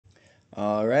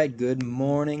Alright, good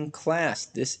morning class.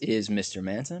 This is Mr.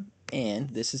 Manta, and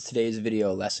this is today's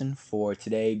video lesson for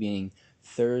today being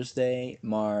Thursday,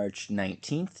 March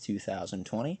 19th,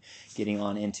 2020. Getting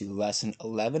on into lesson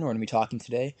 11, we're going to be talking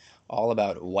today all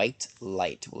about white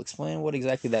light. We'll explain what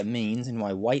exactly that means and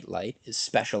why white light is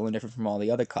special and different from all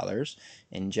the other colors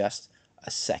in just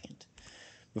a second.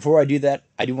 Before I do that,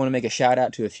 I do want to make a shout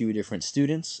out to a few different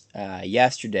students.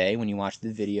 Yesterday, when you watched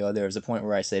the video, there was a point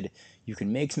where I said you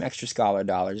can make some extra scholar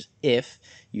dollars if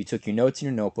you took your notes in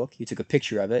your notebook, you took a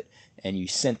picture of it, and you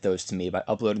sent those to me by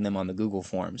uploading them on the Google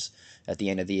Forms at the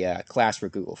end of the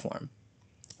classwork Google form.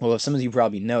 Well, as some of you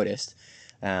probably noticed,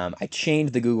 I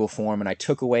changed the Google form and I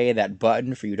took away that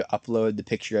button for you to upload the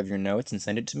picture of your notes and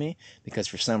send it to me because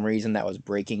for some reason that was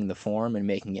breaking the form and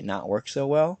making it not work so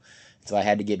well. So I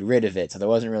had to get rid of it. So there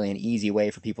wasn't really an easy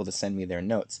way for people to send me their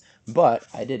notes. But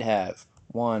I did have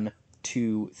 1,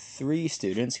 2, 3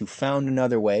 students who found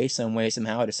another way, some way,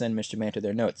 somehow, to send Mr. Manta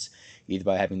their notes, either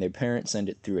by having their parents send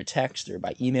it through a text or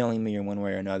by emailing me or one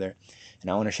way or another. And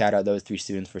I want to shout out those 3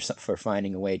 students for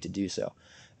finding a way to do so.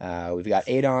 We've got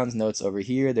Adon's notes over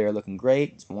here. They're looking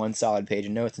great. It's one solid page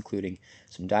of notes, including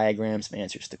some diagrams, some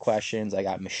answers to questions. I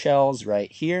got Michelle's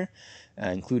right here,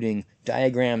 including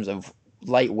diagrams of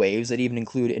light waves that even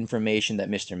include information that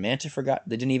Mr. Manta forgot,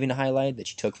 that didn't even highlight, that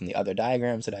she took from the other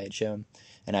diagrams that I had shown.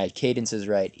 And I had Cadence's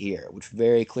right here, which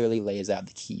very clearly lays out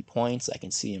the key points. I can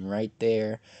see them right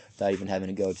there without even having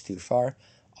to go too far.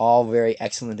 All very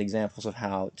excellent examples of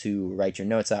how to write your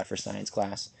notes out for science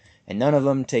class. And none of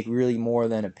them take really more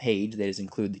than a page. They just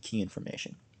include the key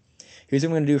information. Here's what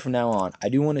I'm going to do from now on. I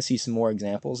do want to see some more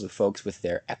examples of folks with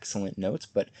their excellent notes,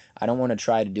 but I don't want to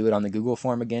try to do it on the Google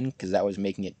form again because that was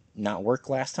making it not work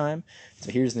last time.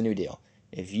 So here's the new deal.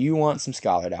 If you want some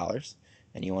scholar dollars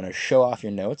and you want to show off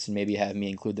your notes and maybe have me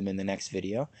include them in the next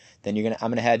video, then I'm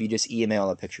going to have you just email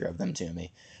a picture of them to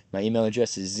me. My email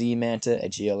address is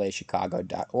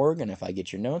zmanta@glachicago.org, and if I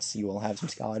get your notes, you will have some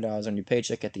scholar dollars on your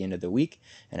paycheck at the end of the week,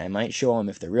 and I might show them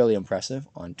if they're really impressive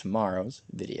on tomorrow's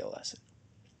video lesson.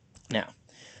 Now,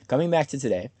 coming back to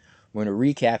today, we're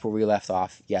going to recap where we left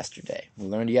off yesterday. We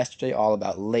learned yesterday all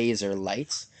about laser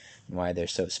lights and why they're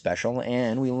so special,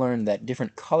 and we learned that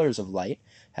different colors of light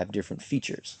have different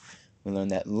features. We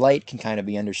learned that light can kind of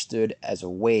be understood as a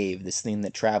wave, this thing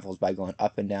that travels by going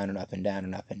up and down and up and down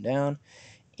and up and down,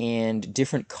 and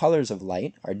different colors of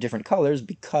light are different colors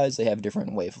because they have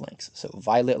different wavelengths. So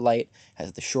violet light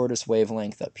has the shortest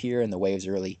wavelength up here, and the waves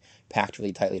are really packed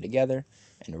really tightly together.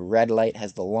 And red light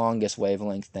has the longest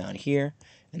wavelength down here,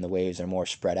 and the waves are more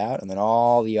spread out, and then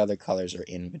all the other colors are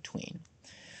in between.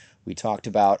 We talked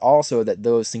about also that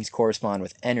those things correspond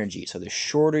with energy. So the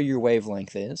shorter your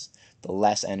wavelength is, the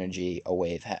less energy a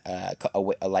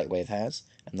light wave has,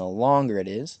 and the longer it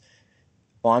is,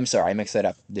 oh, I'm sorry, I mixed that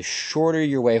up. The shorter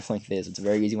your wavelength is, it's a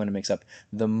very easy one to mix up,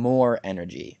 the more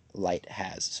energy light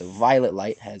has. So violet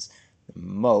light has the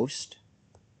most.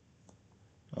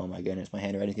 Oh my goodness, my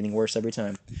handwriting's getting worse every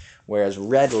time. Whereas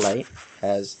red light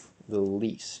has the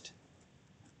least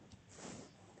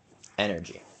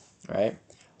energy, right?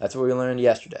 That's what we learned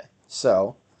yesterday.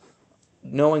 So,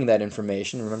 knowing that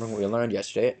information, remembering what we learned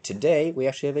yesterday, today we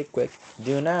actually have a quick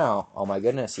do now. Oh my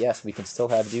goodness, yes, we can still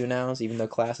have do nows even though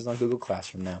class is on Google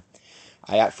Classroom now.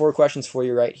 I got 4 questions for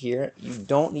you right here. You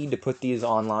don't need to put these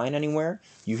online anywhere.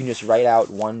 You can just write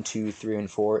out 1, 2, 3, and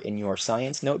 4 in your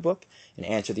science notebook and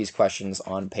answer these questions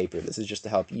on paper. This is just to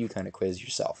help you kind of quiz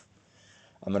yourself.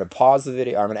 I'm going to pause the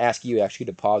video. I'm going to ask you actually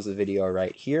to pause the video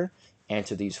right here,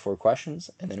 answer these 4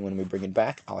 questions, and then when we bring it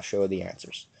back, I'll show the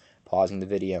answers. Pausing the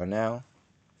video now.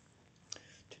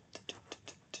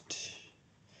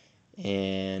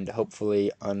 And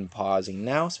hopefully unpausing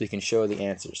now so we can show the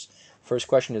answers. First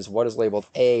question is, what is labeled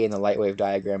A in the light wave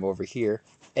diagram over here?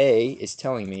 A is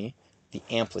telling me the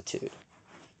amplitude.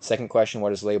 Second question,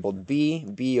 what is labeled B?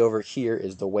 B over here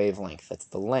is the wavelength. That's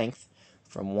the length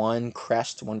from one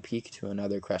crest, one peak, to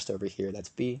another crest over here. That's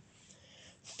B.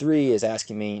 3 is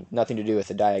asking me nothing to do with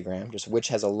the diagram, just which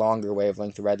has a longer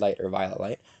wavelength, red light or violet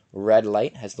light. Red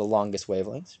light has the longest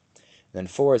wavelengths. Then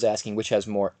 4 is asking which has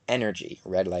more energy,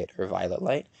 red light or violet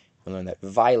light. We learn that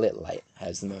violet light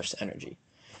has the most energy.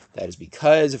 That is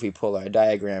because if we pull our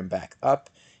diagram back up,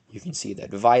 you can see that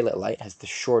violet light has the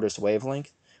shortest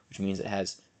wavelength, which means it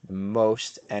has the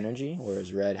most energy,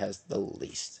 whereas red has the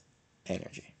least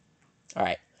energy. All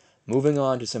right, moving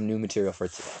on to some new material for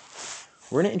today.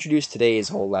 We're going to introduce today's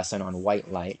whole lesson on white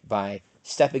light by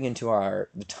stepping into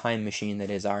the time machine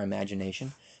that is our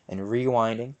imagination and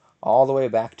rewinding all the way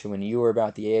back to when you were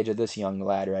about the age of this young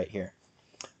lad right here.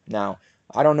 Now,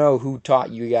 I don't know who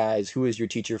taught you guys, who was your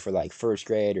teacher for like first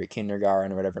grade or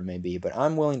kindergarten or whatever it may be, but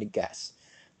I'm willing to guess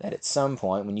that at some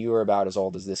point when you were about as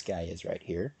old as this guy is right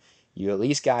here, you at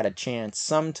least got a chance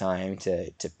sometime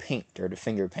to paint or to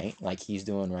finger paint like he's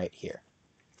doing right here.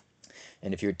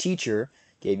 And if your teacher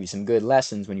gave you some good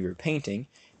lessons when you were painting,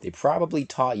 they probably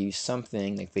taught you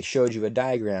something, like they showed you a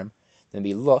diagram that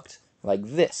maybe looked like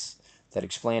this, that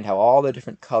explained how all the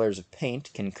different colors of paint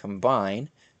can combine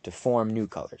to form new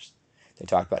colors. They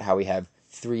talked about how we have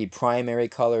 3 primary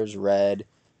colors, red,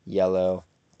 yellow,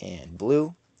 and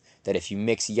blue. That if you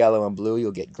mix yellow and blue,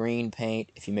 you'll get green paint.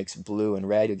 If you mix blue and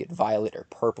red, you'll get violet or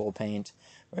purple paint.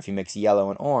 Or if you mix yellow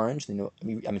and orange, then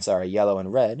yellow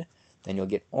and red, then you'll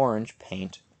get orange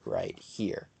paint right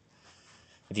here.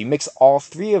 If you mix all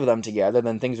 3 of them together,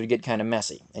 then things would get kind of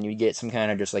messy, and you'd get some kind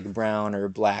of just like brown or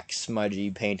black smudgy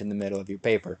paint in the middle of your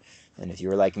paper. And if you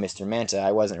were like Mr. Manta,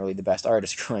 I wasn't really the best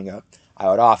artist growing up. I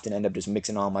would often end up just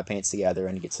mixing all my paints together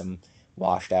and get some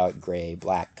washed out gray,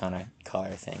 black kind of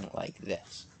color thing like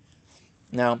this.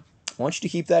 Now, I want you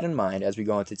to keep that in mind as we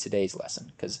go into today's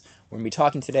lesson, because we're going to be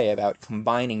talking today about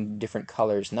combining different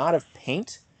colors, not of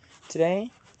paint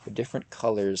today, but different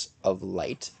colors of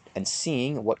light, and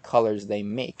seeing what colors they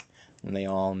make when they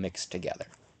all mix together.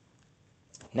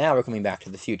 Now we're coming back to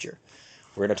the future.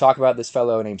 We're going to talk about this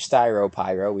fellow named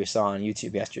StyroPyro we saw on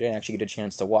YouTube yesterday, and actually get a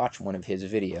chance to watch one of his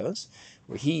videos,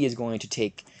 where he is going to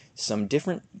take some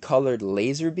different colored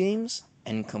laser beams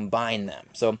and combine them.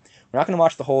 So we're not going to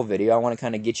watch the whole video. I want to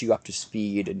kind of get you up to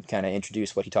speed and kind of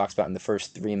introduce what he talks about in the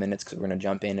first 3 minutes, because we're going to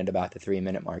jump in at about the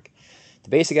 3-minute mark. The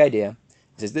basic idea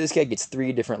is this guy gets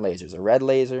 3 different lasers: a red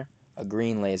laser, a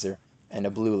green laser, and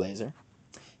a blue laser.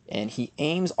 And he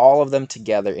aims all of them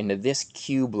together into this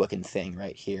cube-looking thing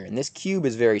right here. And this cube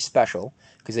is very special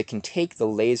because it can take the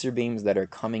laser beams that are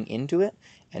coming into it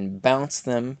and bounce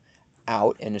them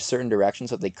out in a certain direction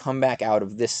so that they come back out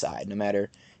of this side, no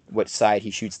matter what side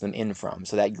he shoots them in from.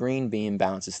 So that green beam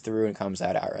bounces through and comes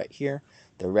out right here.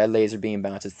 The red laser beam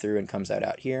bounces through and comes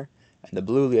out here. And the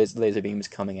blue laser beam is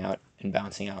coming out and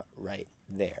bouncing out right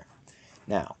there.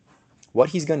 Now,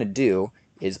 what he's going to do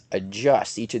is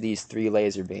adjust each of these 3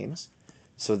 laser beams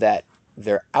so that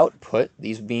their output,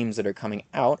 these beams that are coming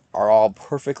out, are all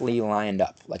perfectly lined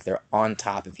up, like they're on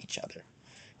top of each other.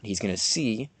 And he's going to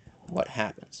see what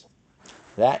happens.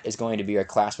 That is going to be our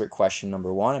classwork question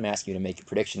number 1. I'm asking you to make a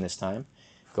prediction this time.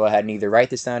 Go ahead and either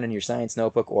write this down in your science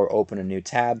notebook or open a new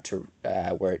tab to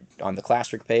on the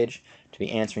classwork page to be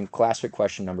answering classwork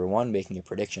question number 1, making a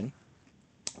prediction.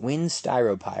 When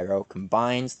StyroPyro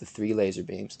combines the 3 laser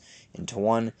beams into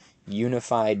one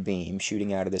unified beam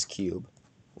shooting out of this cube,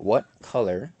 what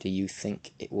color do you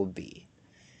think it will be?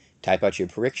 Type out your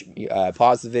prediction.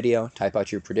 Pause the video, type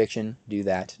out your prediction. Do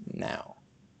that now.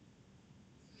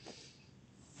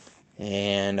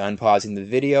 And unpausing the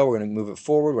video, we're going to move it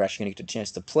forward. We're actually going to get a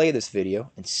chance to play this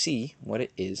video and see what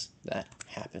it is that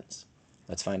happens.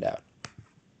 Let's find out.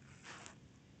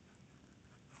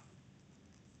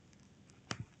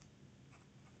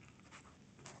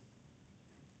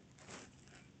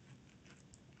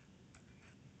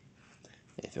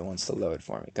 If it wants to load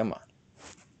for me, come on.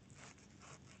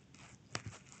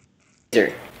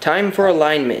 Time for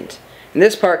alignment. And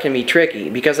this part can be tricky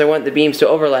because I want the beams to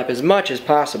overlap as much as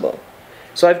possible.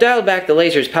 So I've dialed back the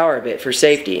laser's power a bit for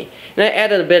safety, and I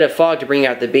added a bit of fog to bring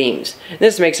out the beams. And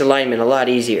this makes alignment a lot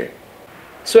easier.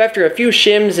 So after a few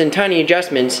shims and tiny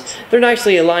adjustments, they're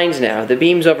nicely aligned now. The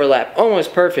beams overlap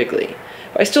almost perfectly.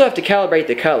 But I still have to calibrate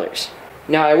the colors.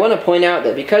 Now I want to point out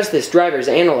that because this driver is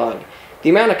analog, the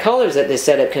amount of colors that this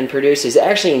setup can produce is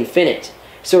actually infinite.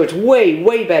 So it's way,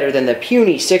 way better than the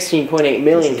puny 16.8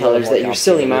 million colors that your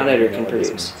silly monitor can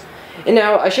produce. And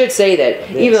now, I should say that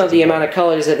even though the amount of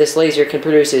colors that this laser can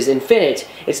produce is infinite,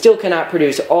 it still cannot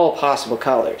produce all possible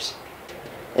colors.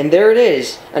 And there it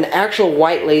is, an actual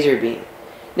white laser beam.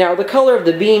 Now, the color of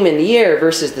the beam in the air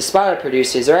versus the spot it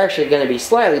produces are actually going to be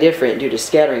slightly different due to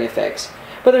scattering effects,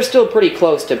 but they're still pretty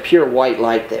close to pure white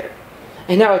light there.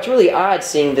 And now it's really odd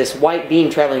seeing this white beam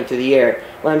traveling through the air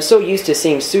when I'm so used to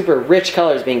seeing super rich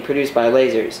colors being produced by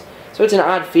lasers. So it's an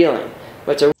odd feeling,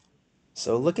 but it's a...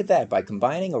 So look at that. By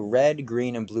combining a red,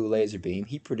 green, and blue laser beam,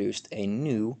 he produced a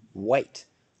new white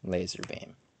laser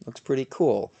beam. Looks pretty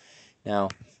cool. Now,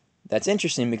 that's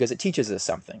interesting because it teaches us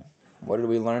something. What did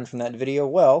we learn from that video?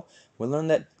 Well, we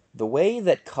learned that the way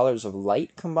that colors of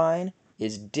light combine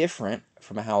is different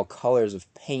from how colors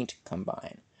of paint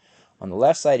combine. On the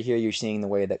left side here, you're seeing the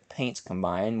way that paints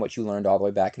combine, what you learned all the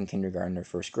way back in kindergarten or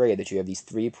first grade, that you have these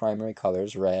 3 primary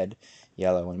colors, red,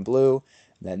 yellow, and blue,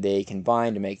 that they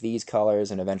combine to make these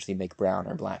colors and eventually make brown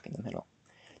or black in the middle.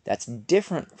 That's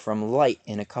different from light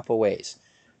in a couple ways.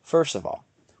 First of all,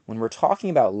 when we're talking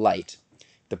about light,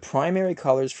 the primary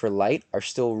colors for light are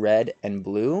still red and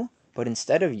blue, but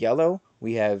instead of yellow,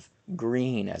 we have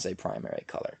green as a primary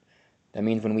color. That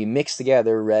means when we mix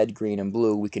together red, green, and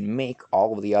blue, we can make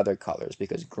all of the other colors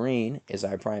because green is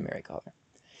our primary color.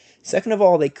 Second of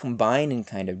all, they combine in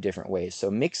kind of different ways.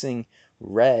 So mixing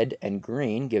red and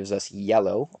green gives us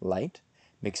yellow light.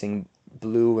 Mixing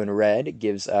blue and red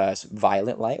gives us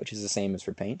violet light, which is the same as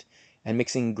for paint. And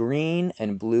mixing green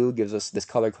and blue gives us this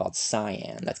color called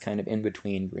cyan. That's kind of in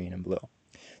between green and blue.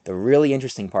 The really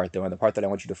interesting part, though, and the part that I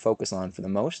want you to focus on for the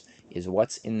most, is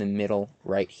what's in the middle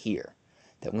right here.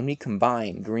 That when we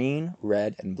combine green,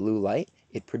 red, and blue light,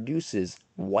 it produces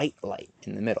white light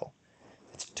in the middle.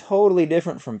 It's totally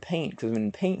different from paint, because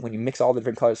in paint, when you mix all the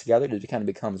different colors together, it kind of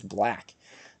becomes black.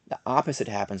 The opposite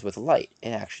happens with light. It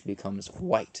actually becomes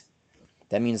white.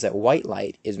 That means that white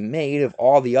light is made of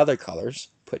all the other colors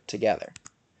put together.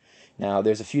 Now,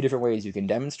 there's a few different ways you can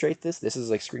demonstrate this. This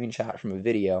is a screenshot from a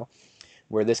video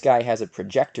where this guy has a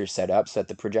projector set up so that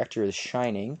the projector is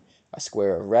shining a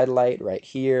square of red light right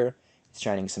here. It's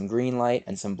shining some green light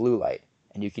and some blue light.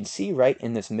 And you can see right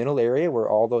in this middle area where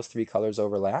all those three colors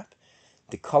overlap,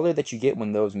 the color that you get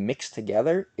when those mix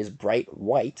together is bright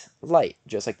white light,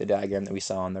 just like the diagram that we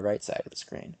saw on the right side of the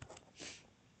screen.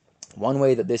 One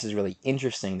way that this is really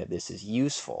interesting, that this is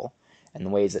useful, and the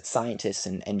ways that scientists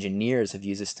and engineers have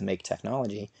used this to make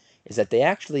technology, is that they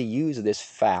actually use this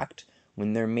fact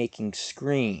when they're making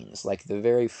screens, like the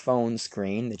very phone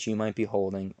screen that you might be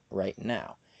holding right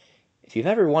now. If you've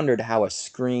ever wondered how a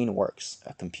screen works,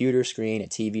 a computer screen, a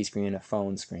TV screen, a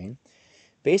phone screen,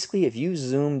 basically if you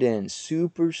zoomed in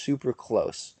super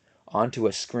close onto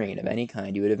a screen of any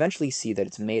kind, you would eventually see that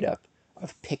it's made up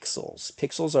of pixels.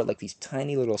 Pixels are like these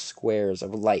tiny little squares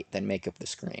of light that make up the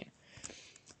screen.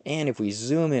 And if we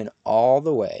zoom in all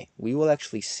the way, we will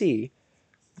actually see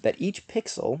that each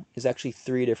pixel is actually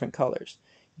three different colors.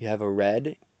 You have a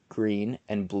red, green,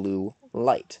 and blue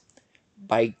light.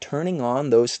 By turning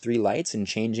on those three lights and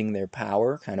changing their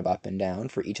power kind of up and down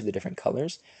for each of the different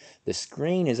colors, the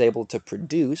screen is able to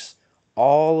produce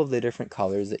all of the different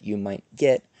colors that you might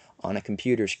get on a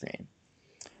computer screen,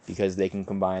 because they can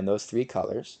combine those three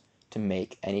colors to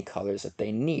make any colors that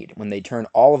they need. When they turn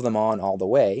all of them on all the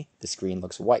way, the screen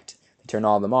looks white. They turn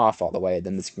all of them off all the way,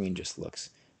 then the screen just looks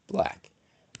black.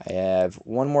 I have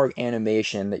one more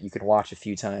animation that you can watch a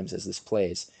few times as this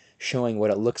plays, showing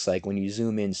what it looks like when you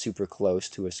zoom in super close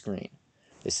to a screen.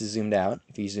 This is zoomed out.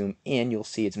 If you zoom in, you'll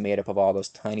see it's made up of all those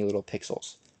tiny little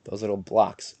pixels, those little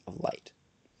blocks of light.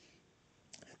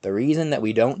 The reason that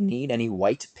we don't need any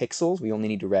white pixels, we only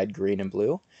need red, green, and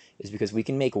blue, is because we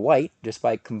can make white just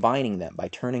by combining them. By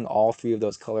turning all three of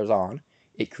those colors on,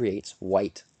 it creates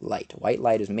white light. White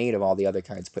light is made of all the other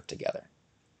kinds put together.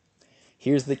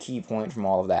 Here's the key point from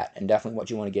all of that, and definitely what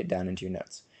you want to get down into your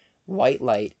notes. White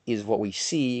light is what we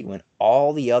see when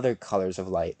all the other colors of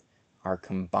light are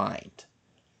combined.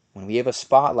 When we have a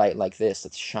spotlight like this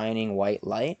that's shining white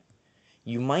light,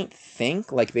 you might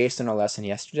think, like based on our lesson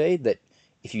yesterday, that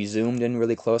if you zoomed in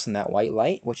really close on that white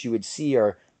light, what you would see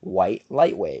are white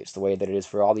light waves, the way that it is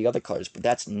for all the other colors. But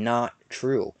that's not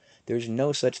true. There's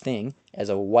no such thing as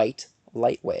a white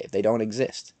light wave. They don't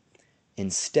exist.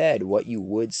 Instead, what you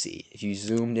would see, if you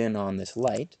zoomed in on this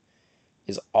light,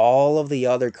 is all of the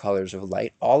other colors of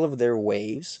light, all of their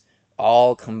waves,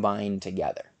 all combined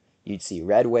together. You'd see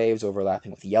red waves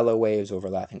overlapping with yellow waves,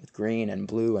 overlapping with green and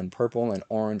blue and purple and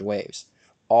orange waves,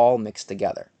 all mixed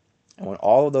together. And when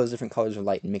all of those different colors of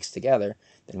light mix together,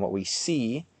 then what we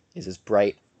see is this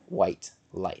bright white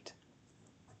light.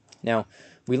 Now,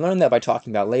 we learned that by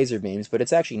talking about laser beams, but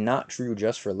it's actually not true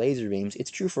just for laser beams. It's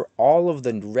true for all of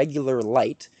the regular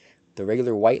light, the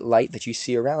regular white light that you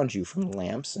see around you from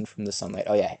lamps and from the sunlight.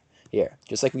 Oh yeah, here.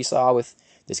 Just like we saw with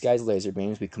this guy's laser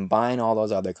beams, we combine all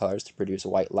those other colors to produce a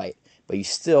white light. But you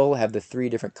still have the three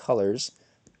different colors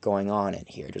going on in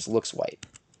here. It just looks white.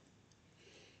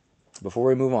 Before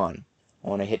we move on, I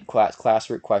want to hit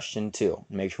classwork question 2.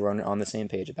 Make sure we're on the same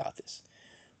page about this.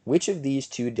 Which of these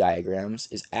two diagrams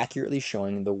is accurately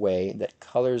showing the way that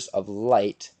colors of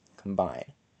light combine?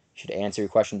 You should answer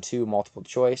question 2 multiple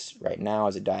choice right now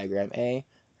as a diagram A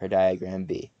or diagram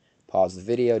B. Pause the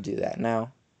video, do that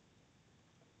now.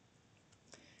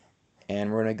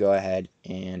 And we're going to go ahead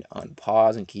and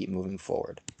unpause and keep moving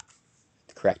forward.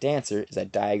 The correct answer is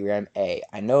that diagram A.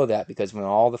 I know that because when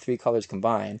all the three colors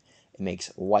combine, it makes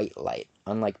white light,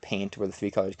 unlike paint where the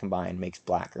three colors combined makes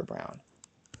black or brown.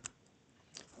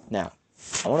 Now,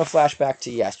 I want to flash back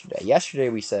to yesterday. Yesterday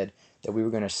we said that we were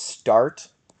going to start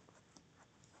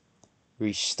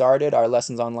We started our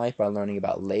lessons on light by learning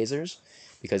about lasers,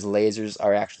 because lasers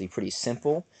are actually pretty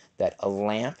simple, that a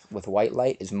lamp with white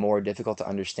light is more difficult to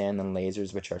understand than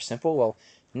lasers which are simple. Well,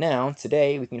 now,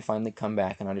 today, we can finally come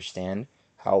back and understand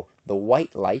how the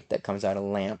white light that comes out of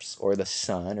lamps or the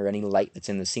sun or any light that's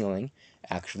in the ceiling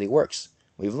actually works.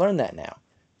 We've learned that now.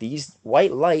 These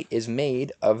white light is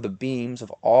made of the beams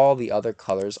of all the other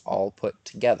colors all put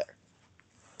together.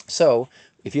 So,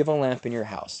 if you have a lamp in your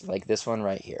house, like this one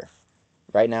right here,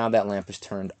 right now that lamp is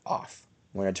turned off.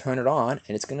 We're going to turn it on,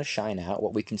 and it's going to shine out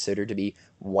what we consider to be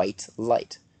white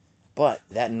light. But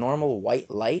that normal white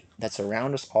light that's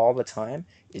around us all the time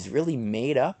is really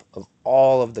made up of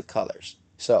all of the colors.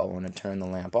 So I'm going to turn the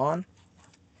lamp on,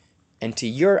 and to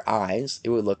your eyes, it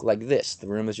would look like this. The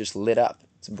room is just lit up.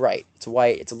 It's bright. It's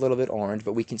white. It's a little bit orange,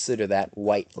 but we consider that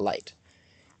white light.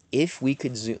 If we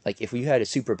could zoom, like if we had a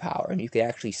superpower and you could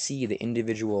actually see the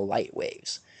individual light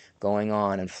waves going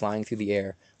on and flying through the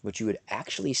air, what you would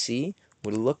actually see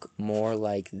would look more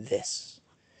like this.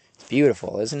 It's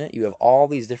beautiful, isn't it? You have all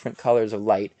these different colors of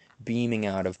light beaming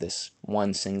out of this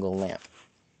one single lamp.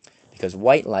 Because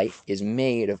white light is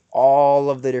made of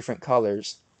all of the different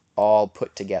colors all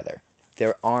put together.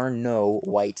 There are no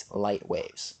white light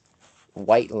waves.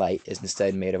 White light is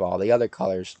instead made of all the other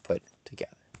colors put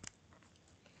together.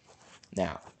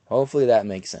 Now, hopefully that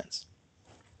makes sense.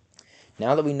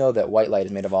 Now that we know that white light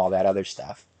is made of all that other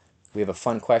stuff, we have a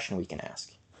fun question we can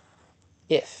ask.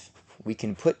 If we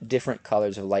can put different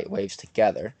colors of light waves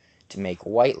together to make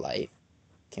white light,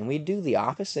 can we do the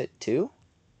opposite too?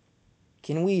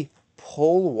 Can we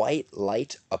pull white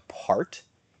light apart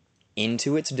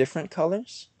into its different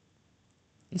colors?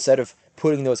 Instead of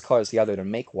putting those colors together to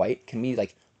make white, can we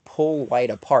pull white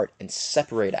apart and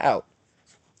separate out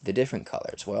the different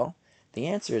colors? Well, the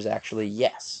answer is actually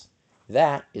yes.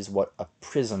 That is what a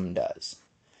prism does.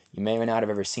 You may or may not have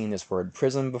ever seen this word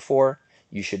prism before.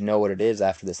 You should know what it is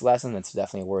after this lesson. That's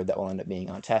definitely a word that will end up being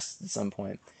on tests at some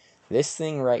point. This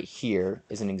thing right here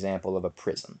is an example of a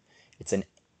prism. It's an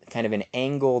kind of an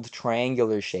angled,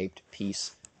 triangular shaped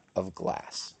piece of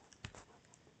glass.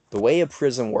 The way a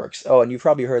prism works, oh, and you've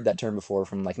probably heard that term before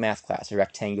from math class, a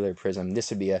rectangular prism. This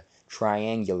would be a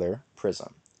triangular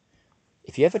prism.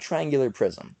 If you have a triangular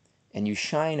prism and you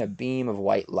shine a beam of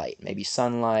white light, maybe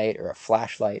sunlight or a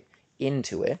flashlight,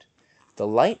 into it, the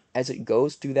light as it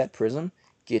goes through that prism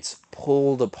gets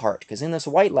pulled apart, because in this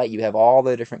white light you have all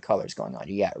the different colors going on.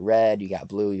 You got red, you got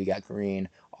blue, you got green,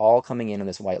 all coming in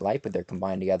this white light, but they're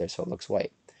combined together so it looks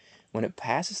white. When it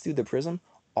passes through the prism,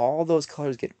 all those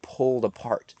colors get pulled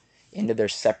apart into their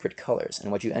separate colors,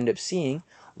 and what you end up seeing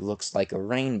looks like a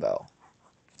rainbow.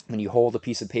 When you hold a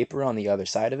piece of paper on the other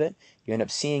side of it, you end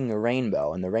up seeing a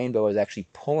rainbow, and the rainbow is actually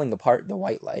pulling apart the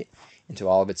white light into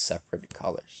all of its separate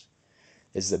colors.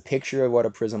 This is a picture of what a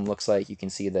prism looks like. You can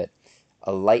see that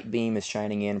a light beam is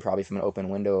shining in, probably from an open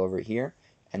window over here,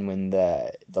 and when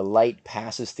the light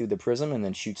passes through the prism and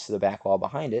then shoots to the back wall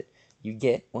behind it, you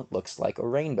get what looks like a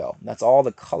rainbow. That's all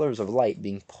the colors of light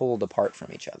being pulled apart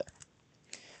from each other.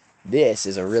 This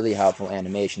is a really helpful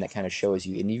animation that kind of shows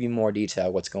you in even more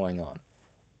detail what's going on.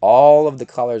 All of the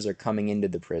colors are coming into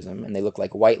the prism, and they look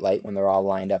like white light when they're all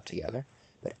lined up together.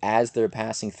 But as they're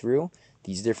passing through,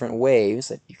 these different waves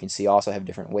that you can see also have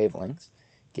different wavelengths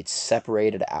get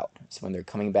separated out. So when they're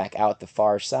coming back out the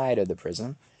far side of the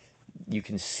prism, you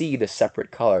can see the separate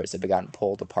colors that have gotten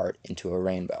pulled apart into a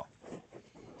rainbow.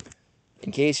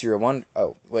 In case you're wondering,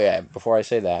 oh, wait, before I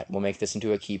say that, we'll make this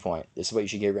into a key point. This is what you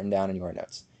should get written down in your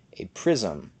notes. A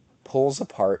prism pulls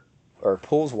apart, or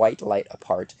pulls white light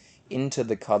apart into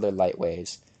the colored light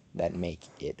waves that make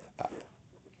it up.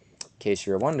 In case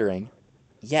you're wondering,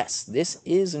 yes, this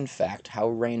is in fact how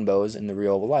rainbows in the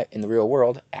real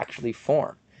world actually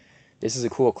form. This is a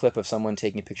cool clip of someone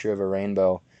taking a picture of a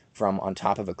rainbow from on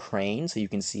top of a crane, so you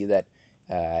can see that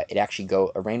a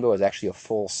rainbow is actually a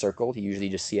full circle. You usually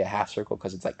just see a half circle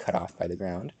because it's cut off by the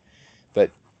ground.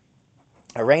 But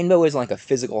a rainbow is like a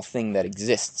physical thing that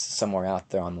exists somewhere out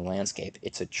there on the landscape.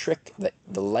 It's a trick that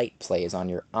the light plays on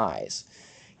your eyes.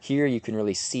 Here you can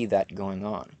really see that going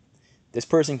on. This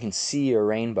person can see a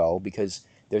rainbow because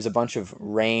there's a bunch of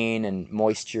rain and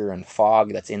moisture and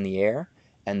fog that's in the air,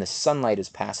 and the sunlight is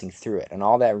passing through it. And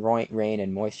all that rain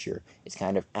and moisture is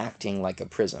kind of acting like a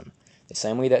prism. The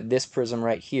same way that this prism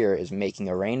right here is making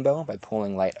a rainbow by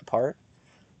pulling light apart,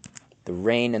 the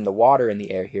rain and the water in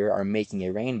the air here are making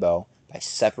a rainbow by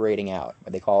separating out.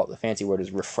 What they call it, the fancy word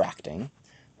is refracting,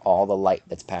 all the light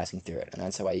that's passing through it. And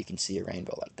that's why you can see a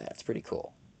rainbow like that. It's pretty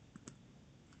cool.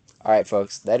 Alright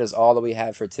folks, that is all that we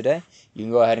have for today. You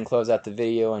can go ahead and close out the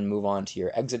video and move on to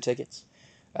your exit tickets.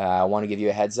 I want to give you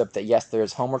a heads up that yes, there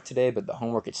is homework today, but the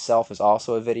homework itself is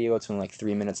also a video. It's only like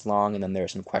 3 minutes long, and then there are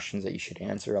some questions that you should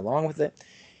answer along with it.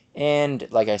 And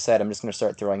like I said, I'm just going to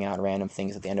start throwing out random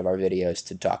things at the end of our videos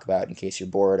to talk about in case you're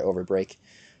bored over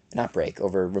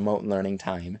over remote learning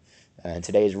time. And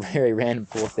today's very random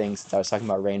cool things. Since I was talking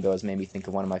about rainbows, made me think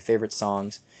of one of my favorite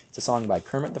songs. It's a song by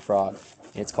Kermit the Frog,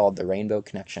 and it's called The Rainbow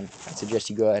Connection. I suggest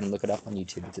you go ahead and look it up on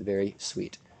YouTube. It's a very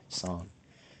sweet song.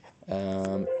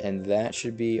 And that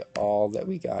should be all that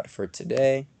we got for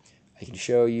today. I can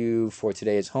show you for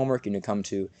today's homework. You can come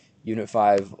to Unit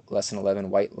 5, Lesson 11,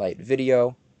 White Light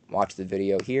video. Watch the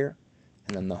video here,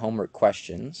 and then the homework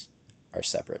questions are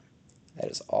separate. That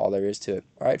is all there is to it.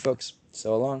 All right, folks,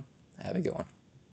 so long. Have a good one.